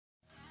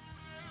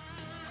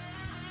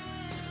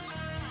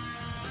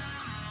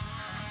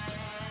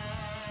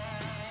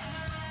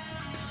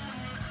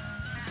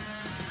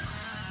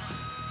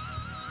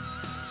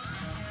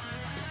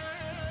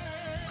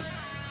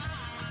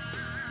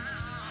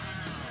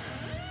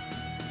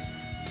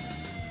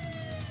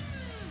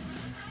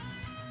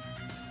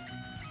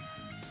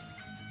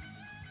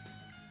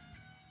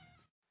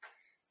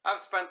I've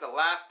spent the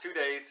last 2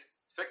 days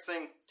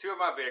fixing 2 of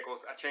my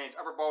vehicles. I changed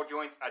upper ball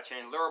joints, I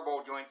changed lower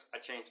ball joints,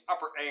 I changed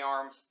upper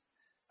A-arms,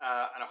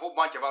 and a whole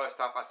bunch of other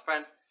stuff. I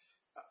spent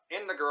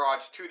in the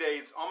garage 2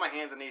 days on my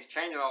hands and knees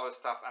changing all this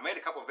stuff. I made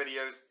a couple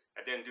videos.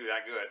 I didn't do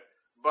that good,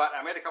 but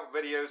I made a couple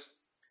videos,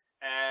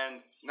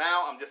 and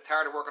now I'm just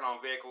tired of working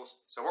on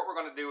vehicles. So what we're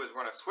going to do is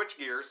we're going to switch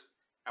gears,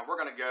 and we're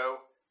going to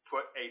go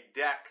put a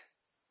deck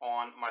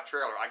on my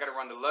trailer. I got to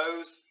run to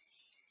Lowe's,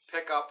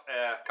 pick up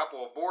a couple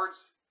of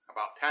boards,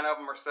 about 10 of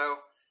them or so,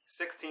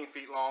 16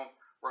 feet long.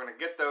 We're going to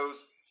get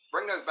those,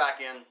 bring those back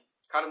in,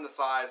 cut them to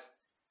size,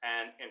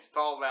 and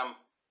install them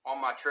on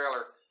my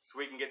trailer so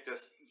we can get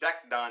this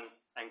deck done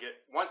and get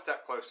one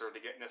step closer to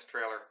getting this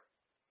trailer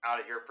out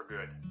of here for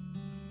good.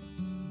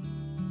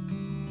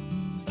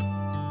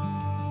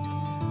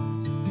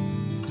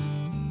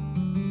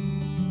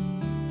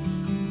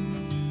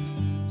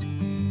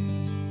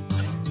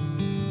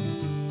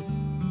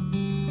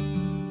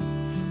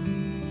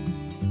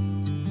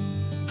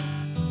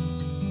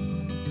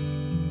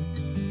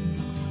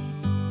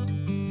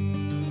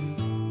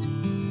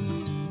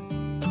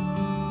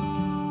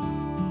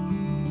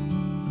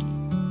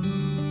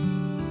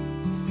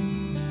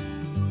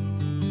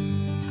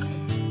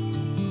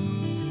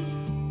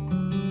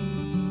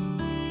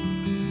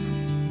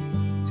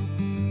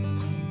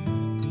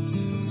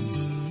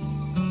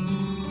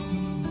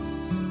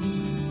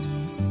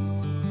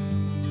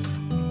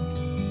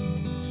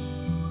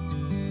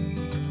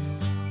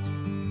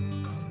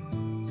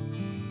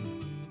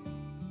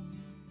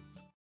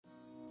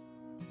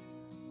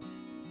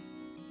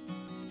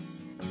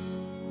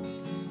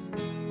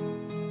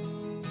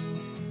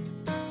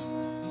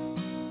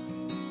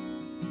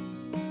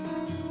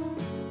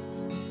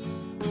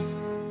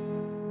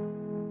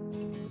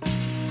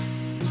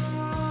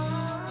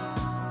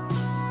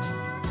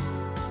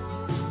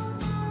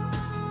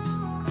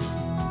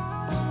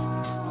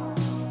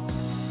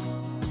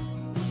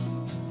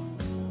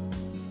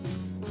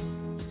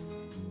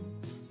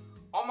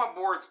 All my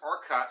boards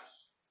are cut,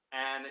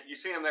 and you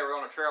seen them, they were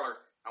on a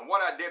trailer. And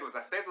what I did was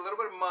I saved a little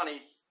bit of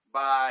money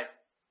by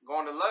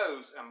going to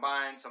Lowe's and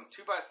buying some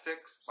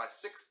 2x6 by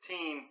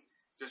 16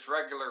 just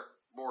regular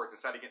boards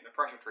instead of getting the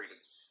pressure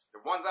treated. The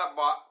ones I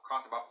bought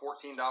cost about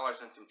 $14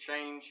 and some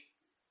change,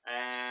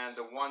 and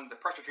the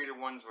pressure treated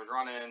ones was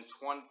running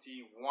 $21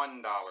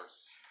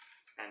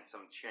 and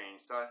some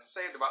change. So I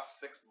saved about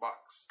 $6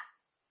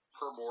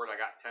 per board. I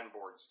got 10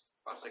 boards,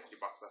 about $60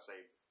 I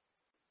saved.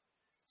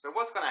 So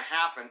what's going to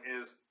happen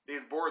is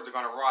these boards are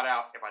going to rot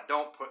out if I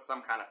don't put some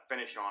kind of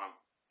finish on them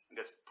and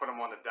just put them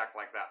on the deck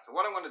like that. So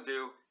what I'm going to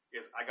do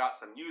is I got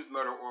some used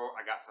motor oil,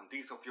 I got some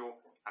diesel fuel,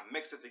 I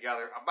mix it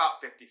together about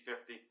 50-50,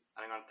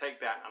 and I'm going to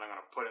take that and I'm going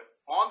to put it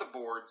on the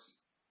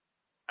boards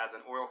as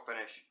an oil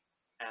finish,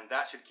 and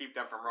that should keep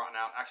them from rotting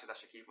out. Actually,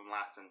 that should keep them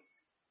lasting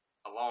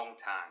a long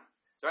time.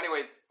 So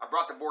anyways, I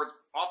brought the boards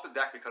off the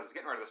deck because it's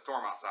getting ready to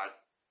storm outside.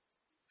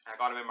 I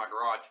got them in my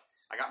garage.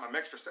 I got my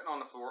mixture sitting on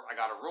the floor. I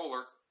got a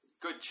roller,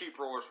 good cheap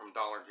rollers from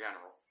Dollar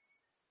General.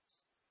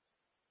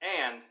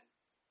 And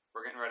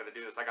we're getting ready to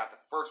do this. I got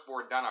the first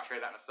board done. I'll show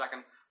you that in a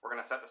second. We're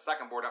going to set the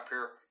second board up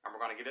here, and we're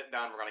going to get it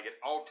done. We're going to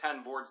get all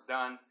 10 boards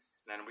done,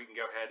 and then we can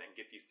go ahead and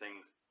get these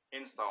things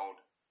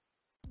installed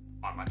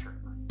on my trailer.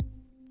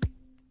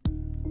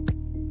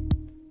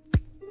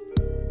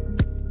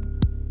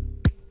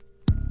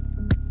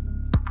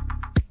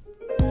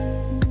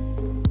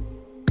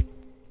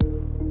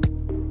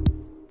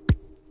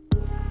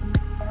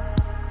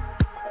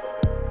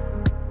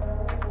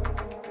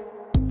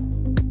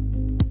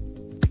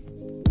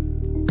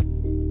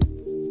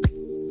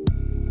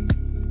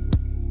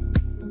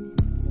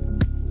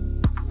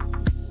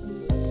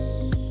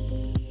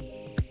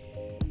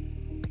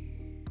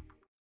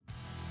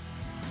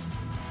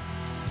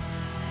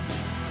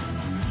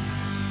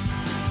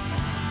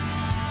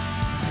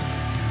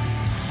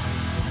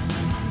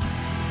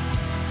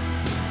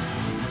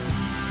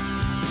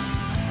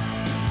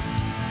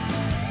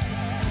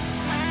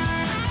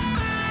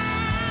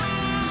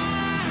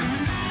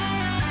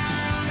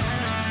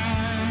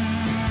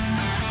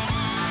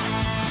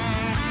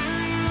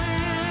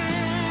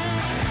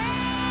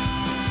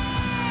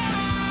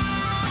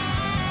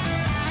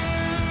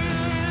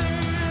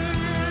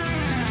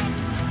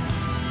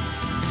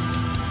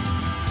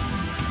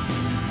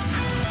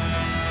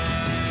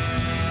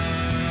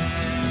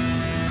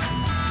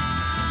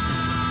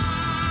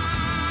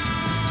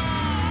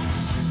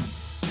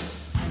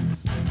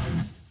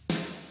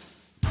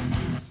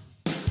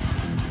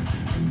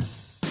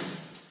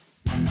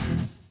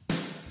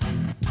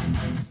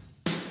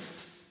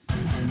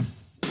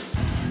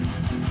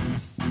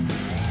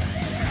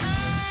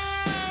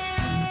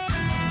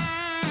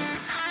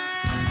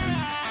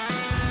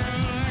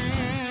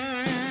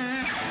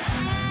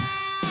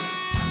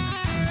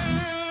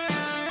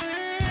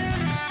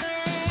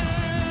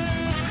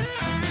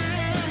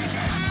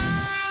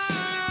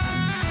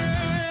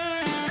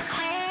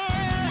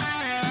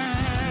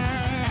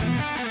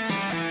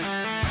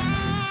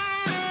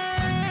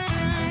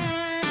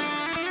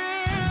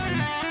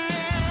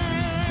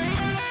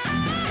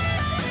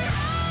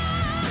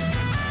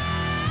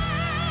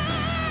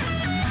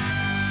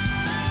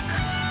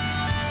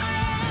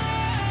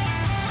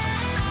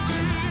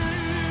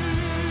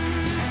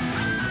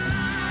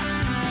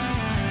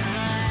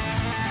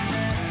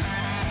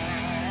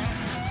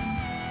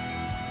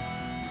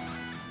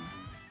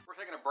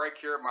 break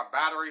here. My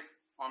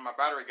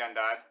battery gun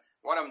died.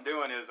 What I'm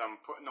doing is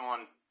I'm putting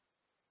on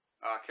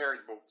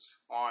carriage bolts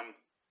on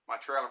my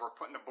trailer. We're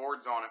putting the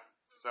boards on it.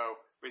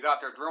 So we was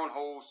out there drilling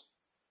holes,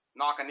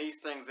 knocking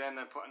these things in,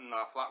 and putting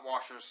flat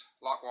washers,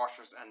 lock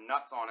washers, and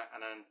nuts on it,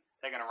 and then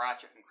taking a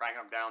ratchet and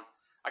cranking them down.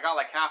 I got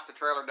like half the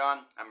trailer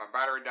done, and my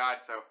battery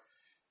died, so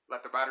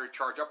let the battery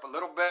charge up a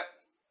little bit.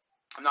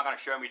 I'm not going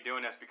to show me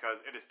doing this because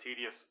it is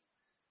tedious.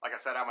 Like I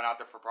said, I went out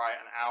there for probably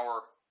an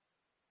hour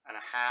and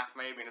a half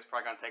maybe, and it's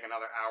probably going to take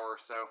another hour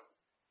or so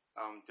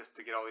just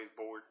to get all these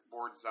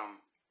boards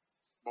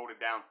bolted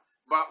down.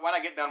 But when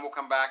I get done, we'll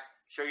come back,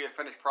 show you the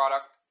finished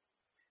product.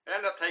 It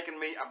ended up taking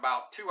me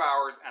about 2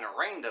 hours and a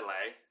rain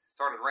delay. It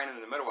started raining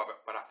in the middle of it,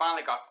 but I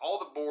finally got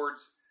all the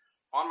boards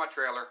on my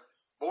trailer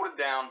bolted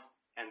down,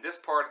 and this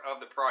part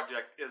of the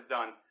project is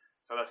done.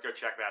 So let's go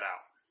check that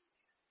out.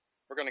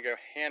 We're going to go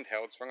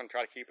handheld, so I'm going to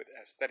try to keep it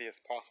as steady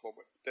as possible,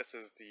 but this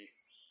is the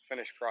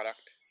finished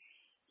product.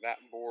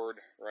 That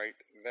board right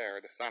there,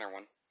 the center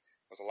one,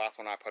 was the last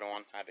one I put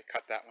on. I had to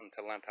cut that one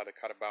to length. I had to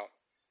cut about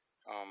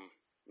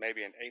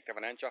maybe 1/8 of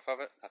an inch off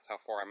of it. That's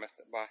how far I missed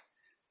it by.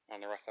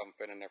 And the rest of them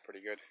fit in there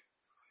pretty good.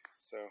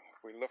 So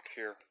if we look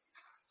here,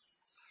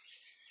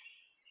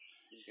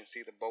 you can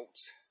see the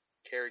bolts,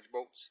 carriage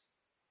bolts.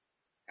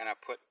 And I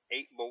put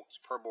 8 bolts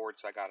per board,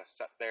 so I got a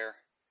set there.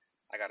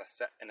 I got a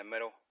set in the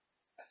middle,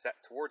 a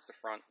set towards the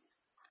front,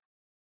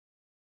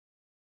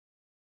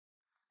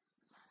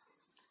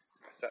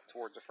 a set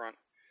towards the front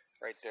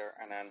right there,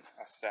 and then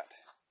a set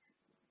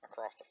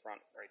across the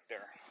front right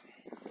there.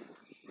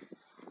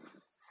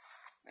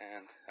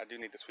 And I do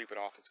need to sweep it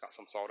off. It's got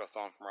some sawdust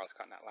on from where I was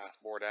cutting that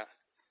last board at.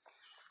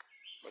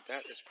 But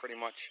that is pretty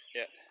much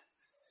it.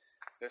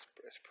 This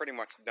is pretty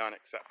much done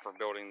except for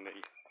building the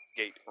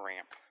gate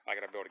ramp. I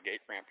gotta build a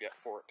gate ramp yet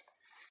for it.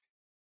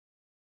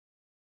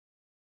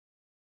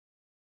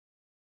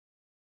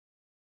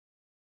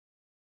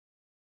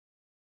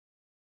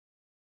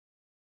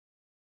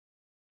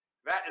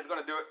 That is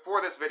going to do it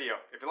for this video.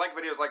 If you like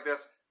videos like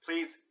this,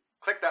 please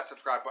click that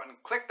subscribe button,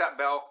 click that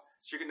bell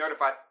so you get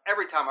notified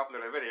every time I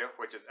upload a video,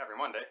 which is every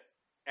Monday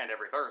and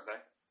every Thursday.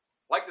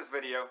 Like this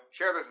video,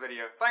 share this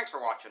video. Thanks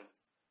for watching,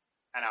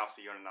 and I'll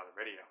see you in another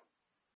video.